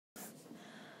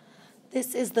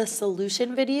This is the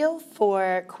solution video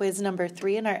for quiz number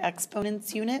 3 in our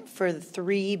exponents unit for the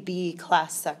 3B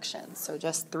class section, so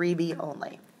just 3B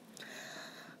only.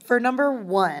 For number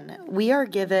 1, we are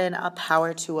given a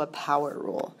power to a power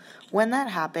rule. When that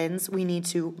happens, we need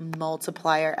to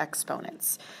multiply our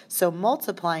exponents. So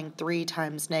multiplying 3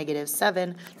 times negative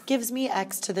 7 gives me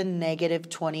x to the negative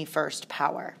 21st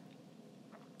power.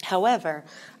 However,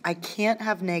 I can't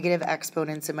have negative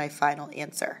exponents in my final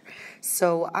answer.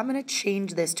 So I'm going to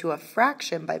change this to a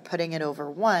fraction by putting it over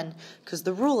 1, because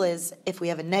the rule is if we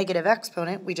have a negative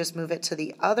exponent, we just move it to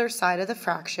the other side of the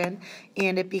fraction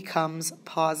and it becomes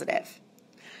positive.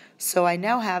 So I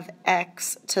now have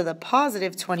x to the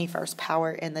positive 21st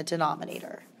power in the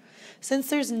denominator. Since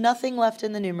there's nothing left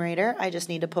in the numerator, I just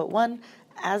need to put 1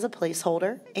 as a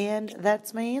placeholder, and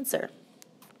that's my answer.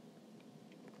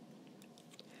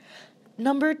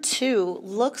 Number 2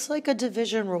 looks like a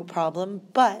division rule problem,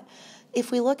 but if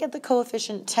we look at the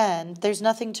coefficient 10, there's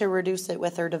nothing to reduce it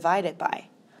with or divide it by.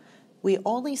 We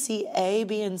only see A,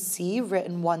 B, and C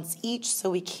written once each, so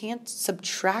we can't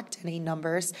subtract any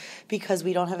numbers because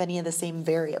we don't have any of the same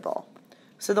variable.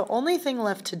 So the only thing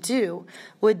left to do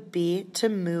would be to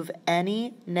move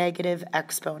any negative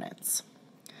exponents.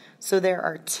 So there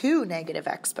are 2 negative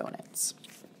exponents.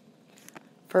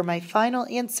 For my final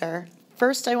answer,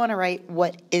 first, I want to write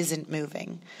what isn't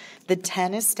moving. The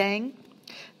 10 is staying,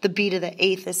 the b to the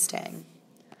 8th is staying.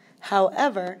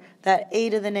 However, that a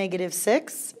to the negative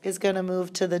 6 is going to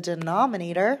move to the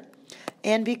denominator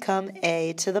and become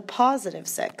a to the positive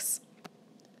 6.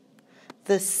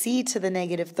 The c to the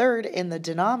negative 3rd in the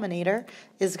denominator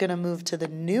is going to move to the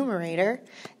numerator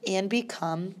and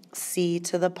become c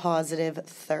to the positive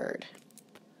 3rd.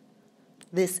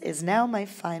 This is now my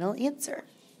final answer.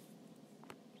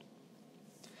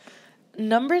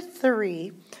 Number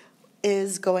 3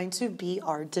 is going to be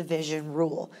our division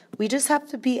rule. We just have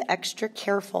to be extra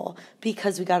careful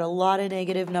because we got a lot of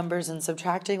negative numbers and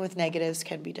subtracting with negatives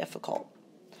can be difficult.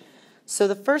 So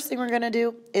the first thing we're going to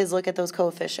do is look at those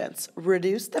coefficients.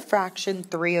 Reduce the fraction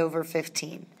 3 over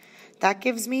 15. That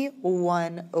gives me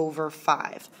 1 over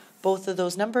 5. Both of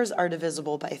those numbers are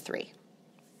divisible by 3.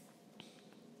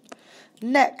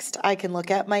 Next, I can look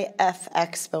at my f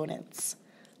exponents.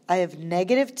 I have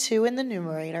negative 2 in the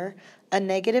numerator, a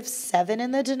negative 7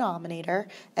 in the denominator,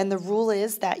 and the rule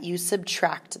is that you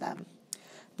subtract them.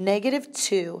 Negative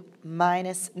 2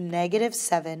 minus negative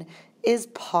 7 is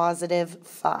positive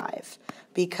 5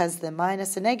 because the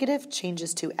minus and negative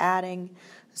changes to adding,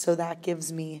 so that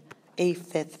gives me a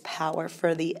 5th power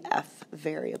for the f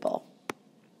variable.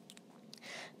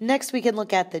 Next, we can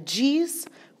look at the g's.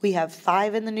 We have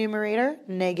 5 in the numerator,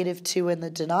 negative 2 in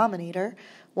the denominator.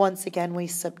 Once again, we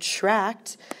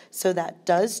subtract, so that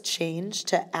does change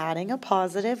to adding a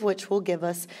positive, which will give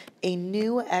us a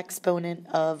new exponent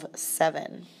of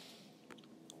 7.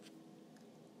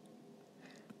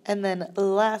 And then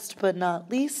last but not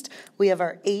least, we have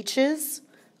our h's.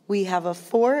 We have a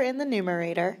 4 in the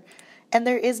numerator, and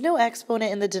there is no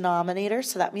exponent in the denominator,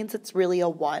 so that means it's really a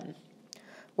 1.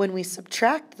 When we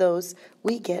subtract those,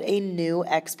 we get a new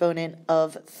exponent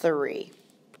of 3.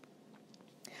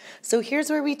 So here's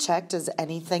where we check, does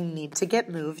anything need to get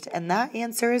moved? And that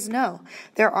answer is no.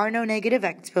 There are no negative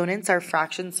exponents, our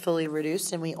fraction's fully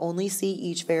reduced, and we only see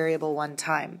each variable one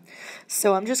time.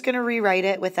 So I'm just going to rewrite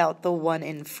it without the 1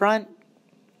 in front.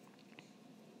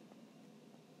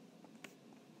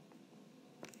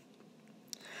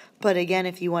 But again,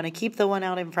 if you want to keep the 1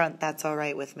 out in front, that's all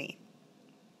right with me.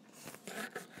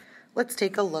 Let's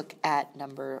take a look at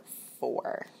number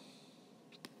 4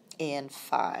 and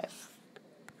 5.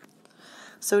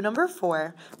 So number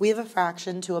 4, we have a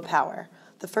fraction to a power.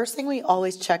 The first thing we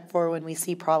always check for when we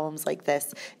see problems like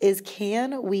this is,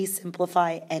 can we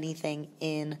simplify anything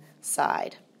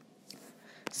inside?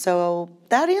 So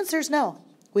that answer is no.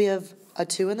 We have a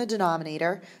 2 in the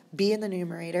denominator, b in the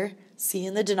numerator, c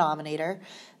in the denominator.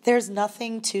 There's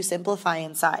nothing to simplify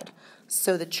inside.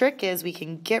 So the trick is we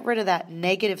can get rid of that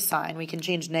negative sign. We can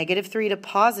change negative 3 to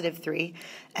positive 3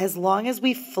 as long as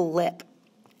we flip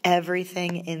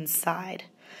everything inside.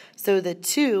 So the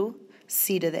 2,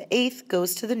 c to the 8th,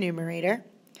 goes to the numerator,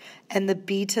 and the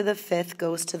b to the 5th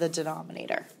goes to the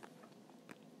denominator.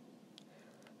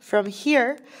 From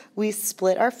here, we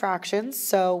split our fractions,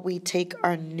 so we take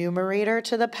our numerator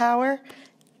to the power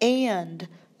and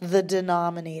the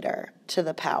denominator to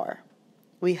the power.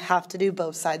 We have to do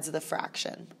both sides of the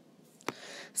fraction.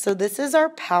 So this is our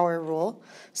power rule.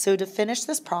 So to finish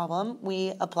this problem,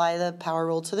 we apply the power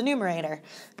rule to the numerator.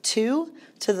 2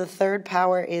 to the 3rd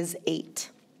power is 8.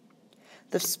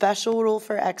 The special rule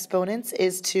for exponents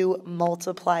is to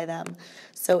multiply them.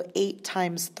 So 8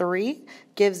 times 3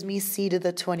 gives me c to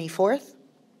the 24th.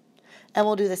 And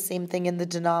we'll do the same thing in the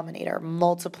denominator.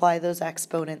 Multiply those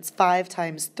exponents. 5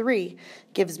 times 3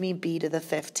 gives me b to the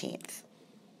 15th.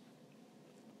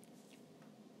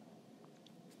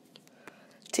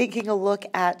 Taking a look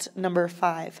at number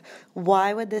 5,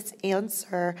 why would this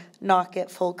answer not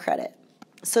get full credit?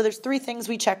 So there's 3 things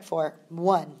we check for.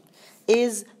 1,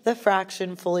 is the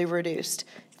fraction fully reduced?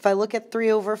 If I look at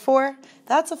 3 over 4,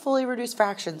 that's a fully reduced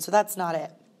fraction, so that's not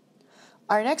it.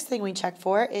 Our next thing we check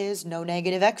for is no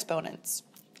negative exponents.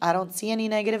 I don't see any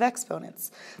negative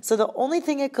exponents. So the only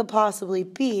thing it could possibly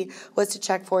be was to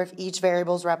check for if each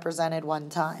variable is represented one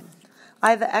time. I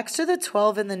have an x to the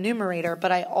 12 in the numerator,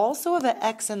 but I also have an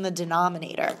x in the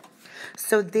denominator.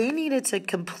 So they needed to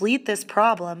complete this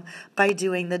problem by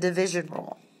doing the division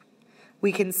rule.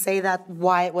 We can say that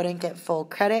why it wouldn't get full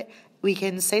credit. We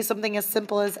can say something as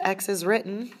simple as x is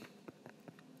written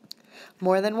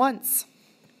more than once.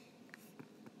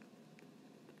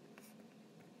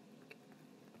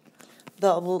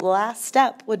 The last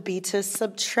step would be to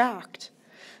subtract.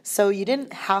 So you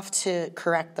didn't have to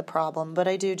correct the problem, but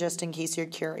I do just in case you're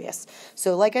curious.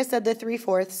 So like I said, the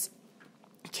 3/4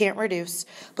 can't reduce,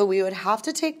 but we would have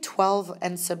to take 12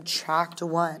 and subtract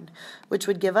 1, which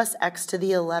would give us x to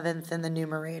the 11th in the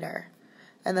numerator.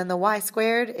 And then the y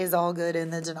squared is all good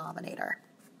in the denominator.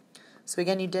 So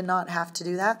again, you did not have to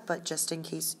do that, but just in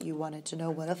case you wanted to know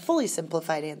what a fully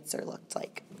simplified answer looked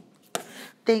like.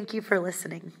 Thank you for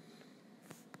listening.